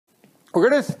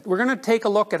we're gonna take a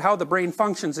look at how the brain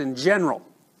functions in general.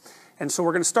 And so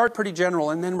we're going to start pretty general,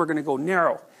 and then we're going to go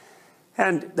narrow.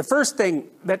 And the first thing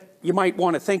that you might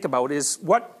want to think about is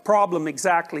what problem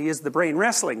exactly is the brain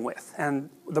wrestling with? And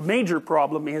the major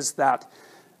problem is that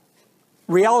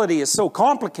reality is so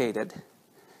complicated.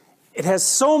 It has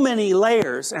so many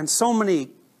layers and so many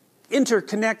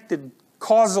interconnected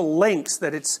causal links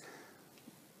that it's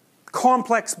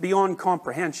complex beyond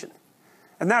comprehension.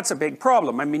 And that's a big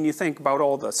problem. I mean, you think about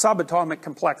all the subatomic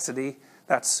complexity.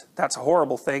 That's a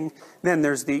horrible thing. Then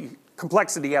there's the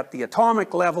complexity at the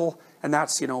atomic level, and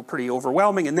that's, pretty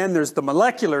overwhelming. And then there's the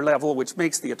molecular level, which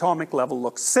makes the atomic level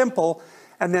look simple.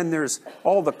 And then there's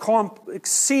all the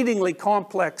exceedingly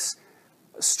complex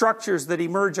structures that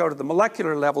emerge out of the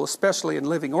molecular level, especially in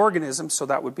living organisms. So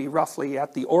that would be roughly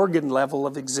at the organ level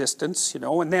of existence,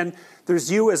 And then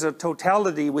there's you as a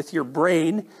totality with your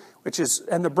brain,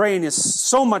 and the brain is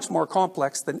so much more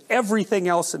complex than everything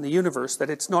else in the universe that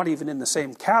it's not even in the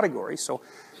same category. So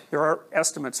there are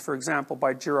estimates, for example,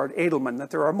 by Gerard Edelman,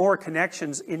 that there are more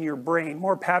connections in your brain,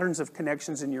 more patterns of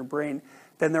connections in your brain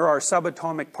than there are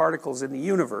subatomic particles in the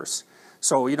universe.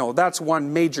 So, that's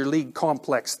one major league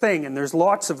complex thing, and there's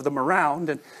lots of them around,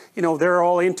 and, they're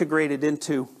all integrated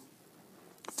into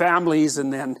families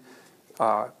and then,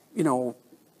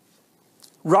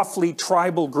 roughly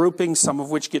tribal groupings, some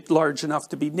of which get large enough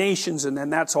to be nations, and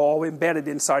then that's all embedded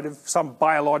inside of some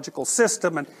biological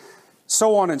system, and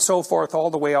so on and so forth, all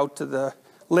the way out to the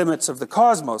limits of the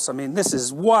cosmos. I mean, this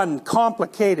is one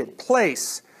complicated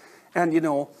place. And,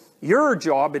 your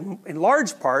job, in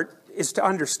large part, is to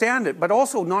understand it, but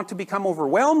also not to become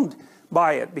overwhelmed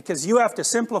by it, because you have to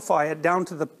simplify it down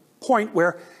to the point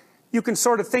where you can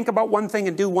sort of think about one thing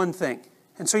and do one thing.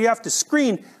 And so you have to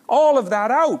screen all of that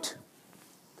out,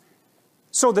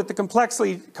 so that the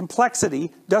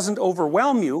complexity doesn't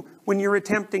overwhelm you when you're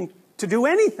attempting to do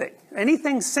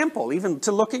anything simple, even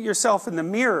to look at yourself in the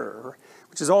mirror,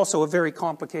 which is also a very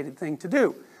complicated thing to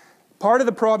do. Part of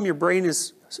the problem your brain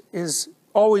is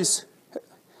always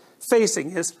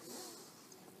facing is,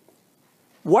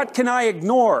 what can I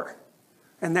ignore?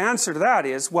 And the answer to that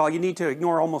is, well, you need to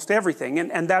ignore almost everything,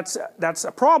 and that's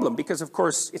a problem, because of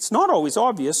course it's not always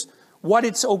obvious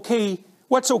what's okay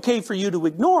for you to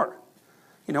ignore.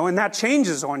 And that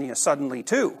changes on you suddenly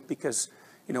too, because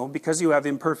you have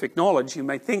imperfect knowledge, you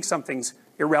might think something's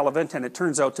irrelevant and it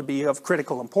turns out to be of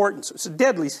critical importance. It's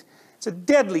a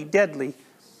deadly,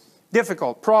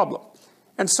 difficult problem.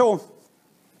 And so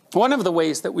one of the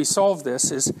ways that we solve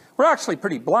this is we're actually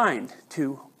pretty blind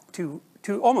to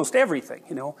almost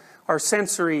everything. Our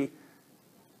sensory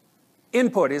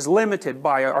input is limited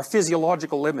by our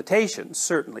physiological limitations,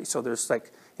 certainly. So there's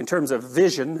in terms of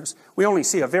vision, we only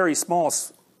see a very small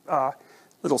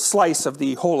little slice of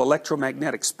the whole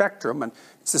electromagnetic spectrum, and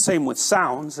it's the same with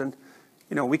sounds, and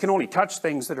we can only touch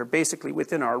things that are basically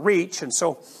within our reach, and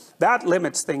so that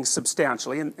limits things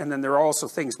substantially. And then there are also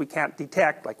things we can't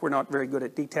detect, like we're not very good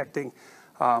at detecting,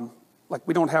 like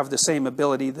we don't have the same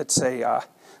ability that, say,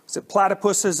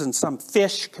 platypuses and some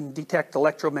fish can detect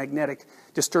electromagnetic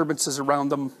disturbances around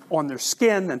them on their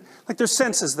skin, and there's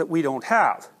senses that we don't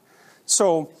have.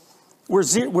 So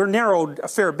we're narrowed a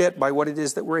fair bit by what it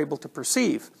is that we're able to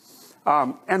perceive.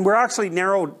 And we're actually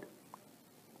narrowed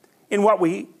in what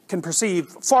we can perceive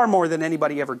far more than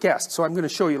anybody ever guessed. So I'm going to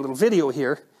show you a little video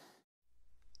here.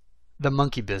 The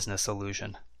monkey business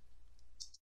illusion.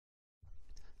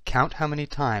 Count how many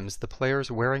times the players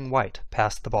wearing white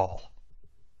passed the ball.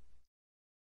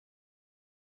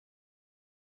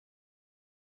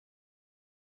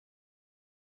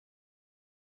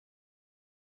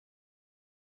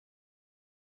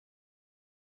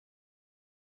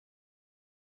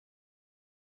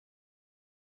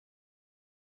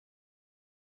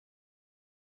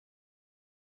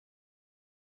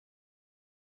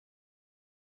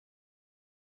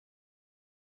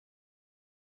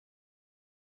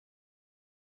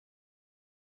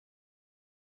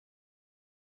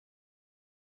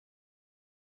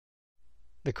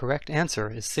 The correct answer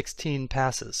is 16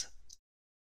 passes.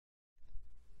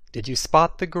 Did you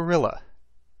spot the gorilla?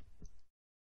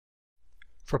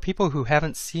 For people who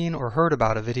haven't seen or heard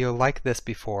about a video like this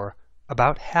before,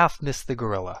 about half missed the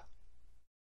gorilla.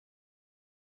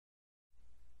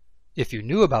 If you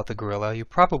knew about the gorilla, you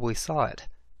probably saw it,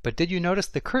 but did you notice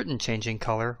the curtain changing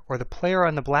color or the player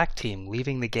on the black team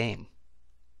leaving the game?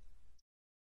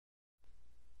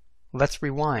 Let's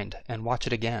rewind and watch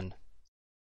it again.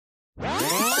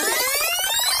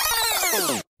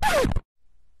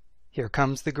 Here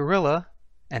comes the gorilla,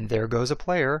 and there goes a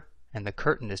player, and the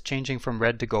curtain is changing from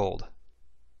red to gold.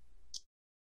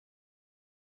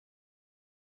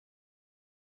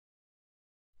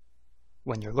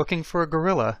 When you're looking for a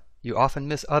gorilla, you often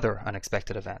miss other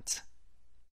unexpected events.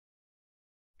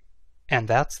 And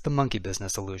that's the monkey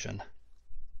business illusion.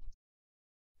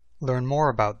 Learn more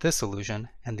about this illusion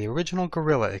and the original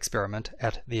gorilla experiment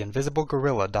at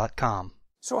theinvisiblegorilla.com.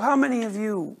 So how many of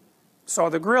you saw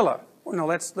the gorilla? Well, no,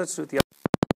 let's do it the other way.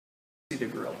 See the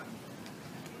gorilla.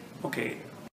 Okay.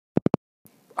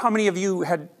 How many of you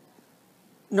had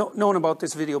known about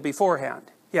this video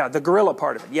beforehand? Yeah, the gorilla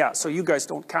part of it. Yeah, so you guys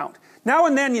don't count. Now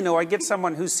and then, you know, I get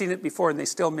someone who's seen it before and they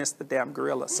still miss the damn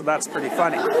gorilla, so that's pretty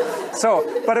funny.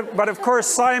 So, but of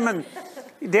course,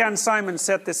 Dan Simon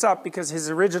set this up because his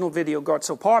original video got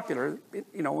so popular,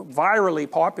 you know, virally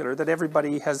popular, that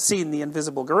everybody has seen the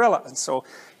invisible gorilla. And so,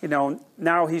 you know,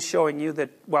 now he's showing you that,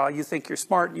 well, you think you're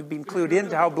smart, you've been clued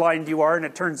into how blind you are, and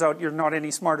it turns out you're not any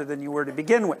smarter than you were to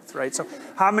begin with, right? So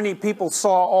how many people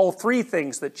saw all three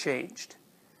things that changed?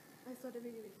 I saw the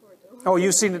video before, though. Oh,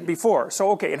 you've seen it before.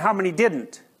 So, okay, and how many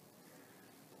didn't?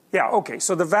 Yeah, okay,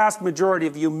 so the vast majority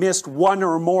of you missed one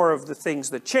or more of the things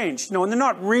that changed. You know, and they're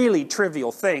not really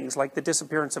trivial things, like the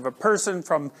disappearance of a person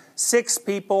from 6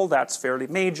 people, that's fairly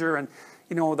major, and,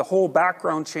 you know, the whole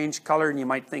background changed color, and you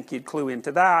might think you'd clue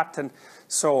into that. And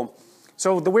so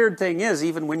the weird thing is,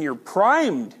 even when you're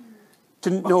primed to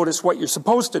notice what you're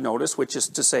supposed to notice, which is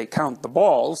to say, count the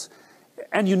balls,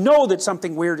 and you know that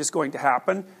something weird is going to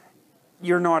happen,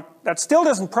 that still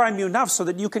doesn't prime you enough so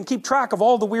that you can keep track of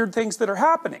all the weird things that are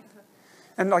happening.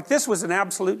 And like, this was an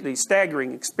absolutely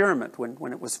staggering experiment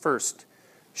when it was first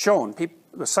shown.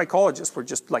 The psychologists were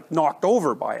just like knocked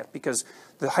over by it, because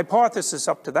the hypothesis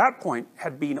up to that point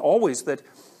had been always that,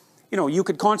 you know, you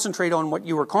could concentrate on what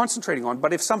you were concentrating on,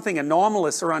 but if something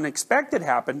anomalous or unexpected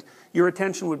happened, your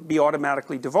attention would be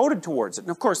automatically devoted towards it. And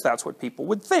of course, that's what people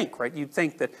would think, right? You'd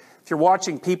think that if you're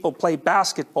watching people play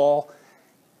basketball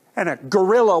and a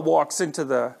gorilla walks into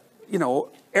the, you know,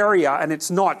 area and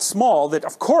it's not small, that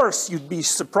of course you'd be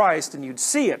surprised and you'd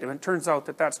see it. And it turns out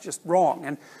that that's just wrong.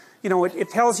 And, you know, it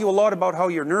tells you a lot about how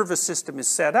your nervous system is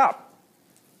set up.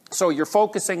 So you're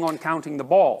focusing on counting the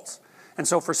balls. And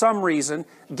so for some reason,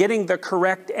 getting the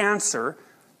correct answer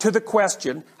to the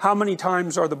question, how many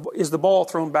times is the ball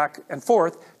thrown back and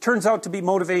forth, turns out to be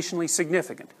motivationally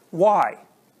significant. Why?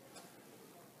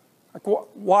 Like,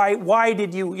 why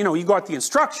did you got the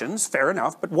instructions, fair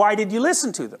enough, but why did you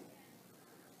listen to them?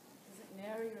 Does it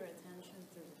narrow your attention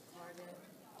to the target?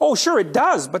 Oh, sure it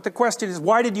does, but the question is,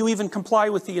 why did you even comply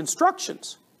with the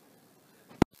instructions?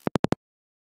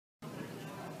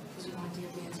 Because you wanted to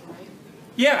get the answer right?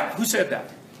 Yeah, who said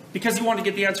that? Because you wanted to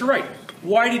get the answer right.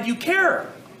 Why did you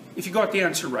care if you got the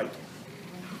answer right?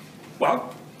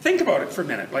 Well, think about it for a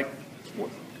minute. Like,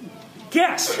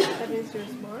 guess. That means you're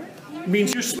smart? It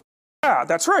means you're smart. Yeah,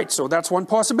 that's right. So that's one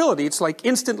possibility. It's like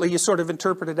instantly you sort of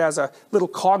interpret it as a little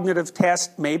cognitive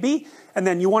test, maybe, and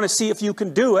then you want to see if you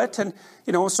can do it. And,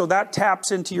 you know, so that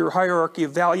taps into your hierarchy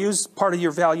of values. Part of your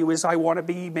value is I want to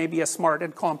be maybe a smart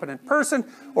and competent person,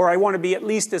 or I want to be at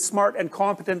least as smart and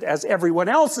competent as everyone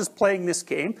else is playing this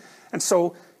game. And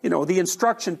so, you know, the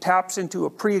instruction taps into a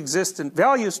pre-existent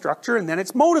value structure, and then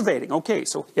it's motivating. Okay,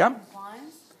 so, yeah.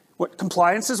 What,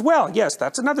 compliance as well? Yes,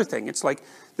 that's another thing. It's like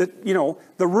that, you know,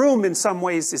 the room in some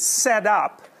ways is set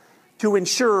up to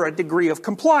ensure a degree of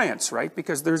compliance, right?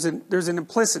 Because there's an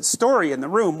implicit story in the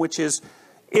room, which is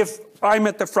if I'm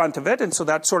at the front of it, and so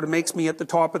that sort of makes me at the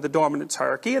top of the dominance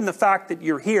hierarchy, and the fact that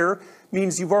you're here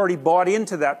means you've already bought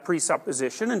into that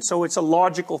presupposition, and so it's a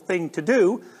logical thing to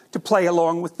do to play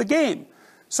along with the game.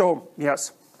 So,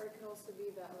 yes. Or it can also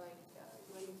be that, like,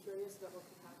 you might be curious about what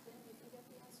could happen if you get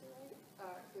the answer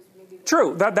right. Maybe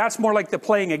True, that's more like the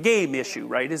playing a game issue,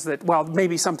 right? Is that, well,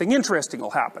 maybe something interesting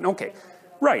will happen. Okay,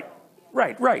 right.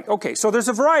 Okay, so there's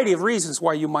a variety of reasons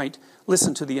why you might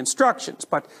listen to the instructions,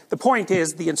 but the point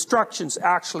is the instructions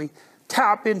actually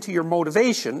tap into your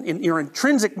motivation, in your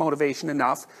intrinsic motivation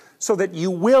enough, so that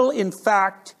you will, in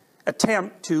fact,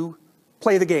 attempt to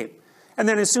play the game. And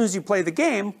then as soon as you play the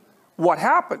game, what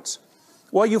happens?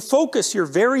 Well, you focus your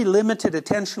very limited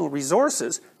attentional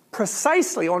resources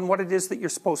precisely on what it is that you're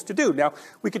supposed to do. Now,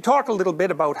 we could talk a little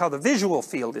bit about how the visual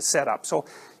field is set up. So,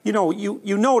 you know,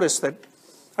 you notice that,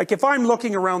 like, if I'm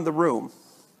looking around the room,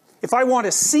 if I want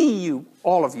to see you,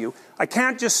 all of you, I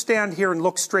can't just stand here and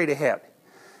look straight ahead.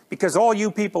 Because all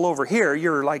you people over here,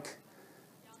 you're like,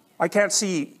 I can't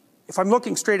see, if I'm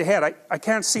looking straight ahead, I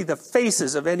can't see the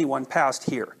faces of anyone past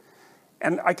here.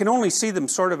 And I can only see them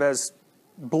sort of as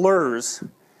blurs,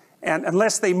 and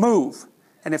unless they move.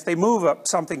 And if they move up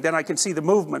something, then I can see the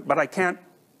movement, but I can't,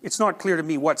 it's not clear to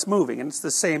me what's moving. And it's the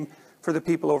same for the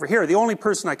people over here. The only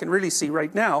person I can really see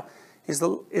right now is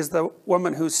the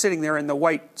woman who's sitting there in the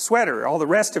white sweater. All the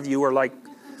rest of you are like,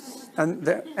 And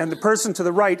the person to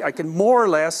the right, I can more or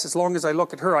less, as long as I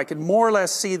look at her, I can more or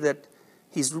less see that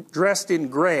he's dressed in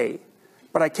gray,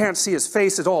 but I can't see his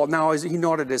face at all. Now he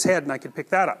nodded his head and I could pick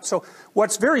that up. So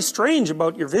what's very strange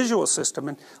about your visual system,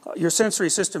 and your sensory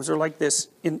systems are like this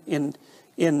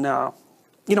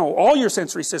you know, all your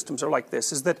sensory systems are like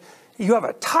this, is that you have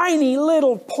a tiny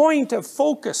little point of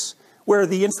focus where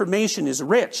the information is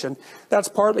rich. And that's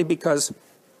partly because,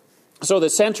 so the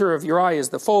center of your eye is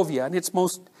the fovea, and it's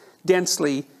most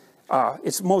densely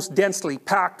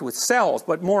packed with cells.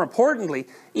 But more importantly,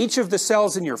 each of the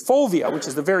cells in your fovea, which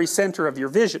is the very center of your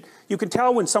vision, you can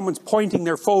tell when someone's pointing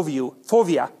their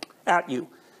fovea at you,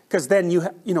 because then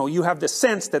you have the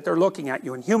sense that they're looking at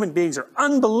you. And human beings are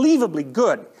unbelievably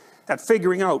good at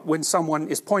figuring out when someone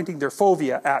is pointing their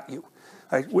fovea at you.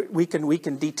 We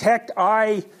can detect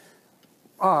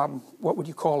what would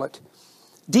you call it?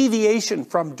 Deviation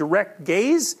from direct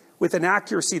gaze with an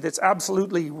accuracy that's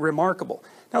absolutely remarkable.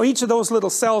 Now each of those little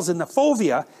cells in the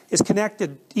fovea is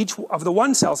connected, each of the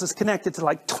one cells is connected to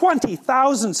like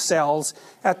 20,000 cells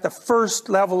at the first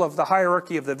level of the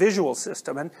hierarchy of the visual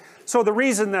system. And so the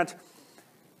reason that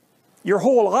your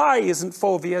whole eye isn't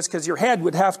fovea is because your head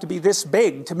would have to be this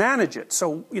big to manage it.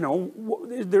 So, you know,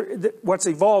 what's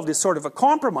evolved is sort of a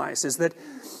compromise, is that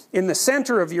in the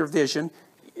center of your vision,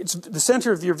 the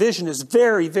center of your vision is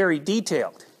very, very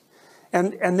detailed.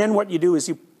 And then what you do is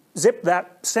you zip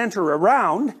that center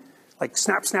around, like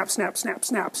snap, snap, snap, snap,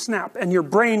 snap, snap, and your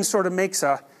brain sort of makes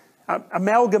a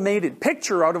amalgamated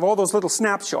picture out of all those little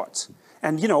snapshots.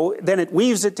 And, you know, then it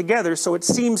weaves it together so it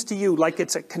seems to you like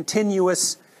it's a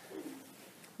continuous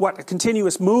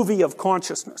movie of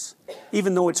consciousness,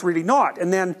 even though it's really not.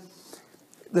 And then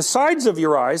the sides of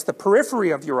your eyes, the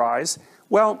periphery of your eyes,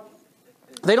 well,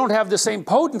 they don't have the same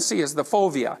potency as the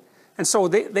fovea. And so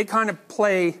they kind of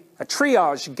play a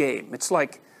triage game. It's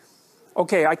like,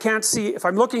 okay, I can't see, if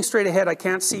I'm looking straight ahead, I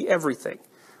can't see everything.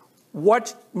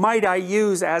 What might I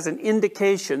use as an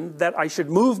indication that I should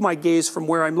move my gaze from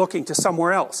where I'm looking to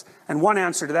somewhere else? And one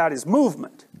answer to that is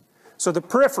movement. So the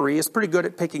periphery is pretty good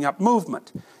at picking up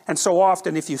movement. And so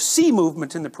often if you see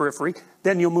movement in the periphery,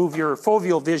 then you'll move your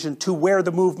foveal vision to where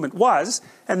the movement was,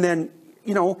 and then,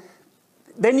 you know,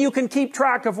 then you can keep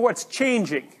track of what's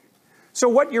changing. So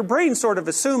what your brain sort of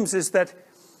assumes is that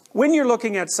when you're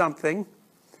looking at something,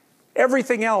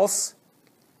 everything else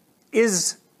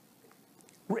is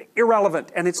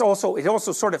irrelevant, and it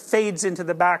also sort of fades into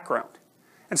the background.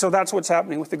 And so that's what's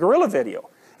happening with the gorilla video.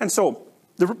 And so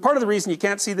part of the reason you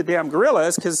can't see the damn gorilla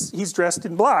is because he's dressed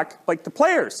in black like the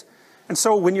players. And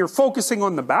so when you're focusing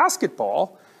on the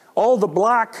basketball, all the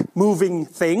black moving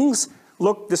things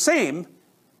look the same.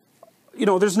 You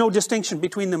know, there's no distinction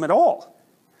between them at all.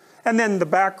 And then the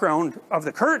background of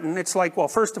the curtain, it's like, well,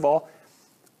 first of all,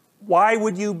 why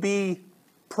would you be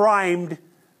primed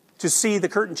to see the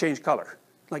curtain change color?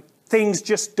 Like, things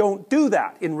just don't do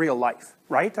that in real life,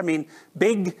 right? I mean,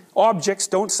 big objects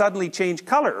don't suddenly change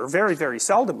color, or very, very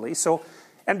seldomly. So,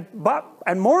 and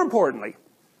more importantly,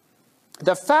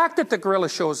 the fact that the gorilla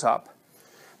shows up,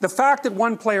 the fact that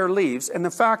one player leaves, and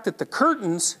the fact that the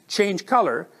curtains change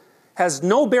color has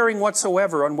no bearing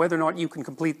whatsoever on whether or not you can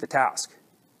complete the task,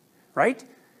 right?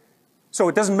 So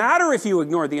it doesn't matter if you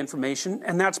ignore the information,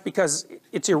 and that's because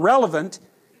it's irrelevant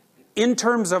in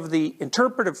terms of the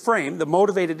interpretive frame, the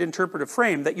motivated interpretive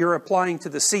frame that you're applying to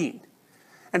the scene.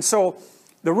 And so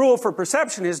the rule for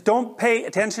perception is don't pay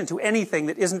attention to anything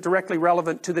that isn't directly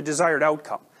relevant to the desired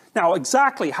outcome. Now,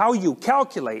 exactly how you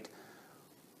calculate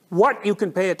what you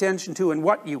can pay attention to and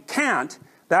what you can't,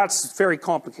 that's very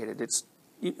complicated.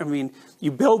 I mean,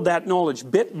 you build that knowledge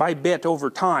bit by bit over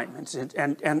time,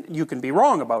 and you can be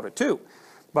wrong about it too.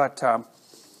 But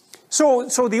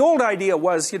so the old idea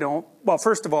was, you know, well,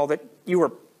 first of all, that you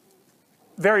were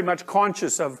very much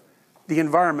conscious of the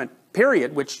environment,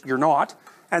 period, which you're not.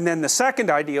 And then the second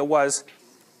idea was,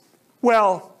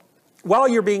 well, while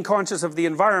you're being conscious of the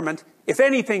environment, if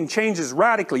anything changes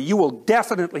radically, you will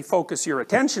definitely focus your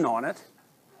attention on it.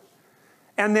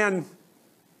 And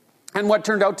what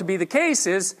turned out to be the case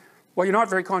is, well, you're not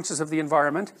very conscious of the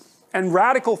environment, and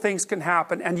radical things can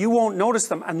happen, and you won't notice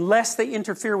them unless they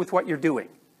interfere with what you're doing.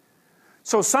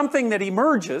 So something that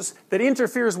emerges that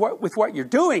interferes with what you're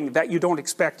doing that you don't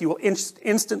expect, you will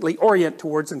instantly orient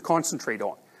towards and concentrate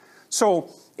on. So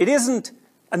it isn't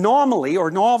anomaly or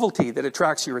novelty that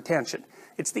attracts your attention.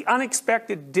 It's the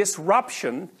unexpected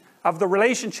disruption of the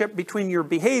relationship between your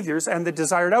behaviors and the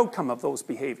desired outcome of those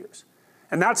behaviors.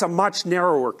 And that's a much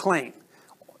narrower claim.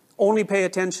 Only pay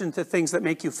attention to things that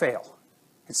make you fail.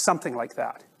 It's something like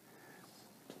that.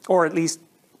 Or at least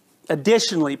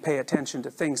additionally pay attention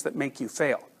to things that make you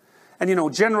fail. And you know,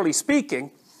 generally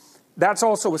speaking, that's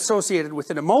also associated with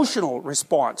an emotional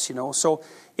response, you know. So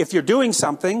if you're doing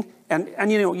something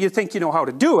and you know, you think you know how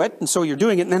to do it, and so you're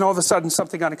doing it, and then all of a sudden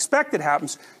something unexpected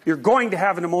happens, you're going to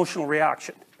have an emotional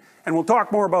reaction. And we'll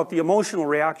talk more about the emotional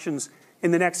reactions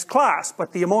in the next class,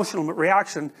 but the emotional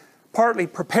reaction partly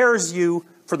prepares you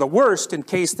for the worst in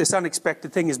case this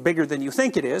unexpected thing is bigger than you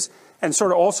think it is, and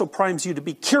sort of also primes you to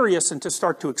be curious and to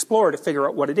start to explore, to figure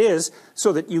out what it is,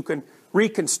 so that you can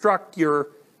reconstruct your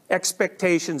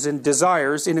expectations and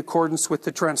desires in accordance with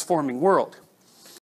the transforming world.